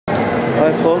Hi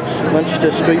folks,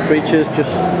 Manchester Street Preachers, just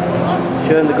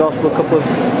sharing the gospel. A couple of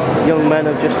young men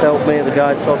have just helped me, the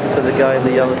guy talking to the guy in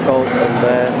the yellow coat,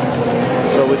 and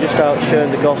so we're just out sharing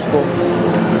the gospel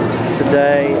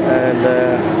today, and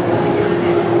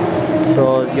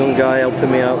so a young guy helping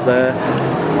me out there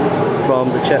from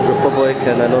the Czech Republic,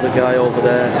 and another guy over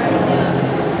there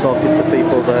talking to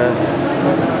people there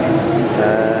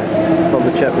from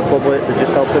the Czech Republic. They're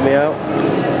just helping me out.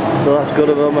 So that's good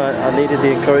of them. I needed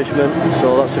the encouragement,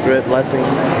 so that's a great blessing.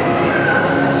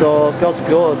 So God's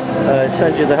good. He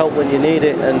sends you the help when you need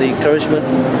it and the encouragement.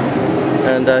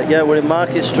 And yeah, we're in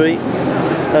Market Street.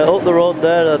 Up the road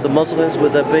there are the Muslims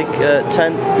with their big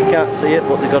tent. You can't see it,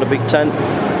 but they've got a big tent.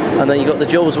 And then you've got the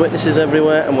Jehovah's Witnesses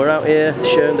everywhere, and we're out here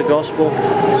sharing the gospel.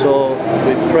 So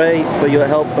we pray for your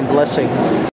help and blessing.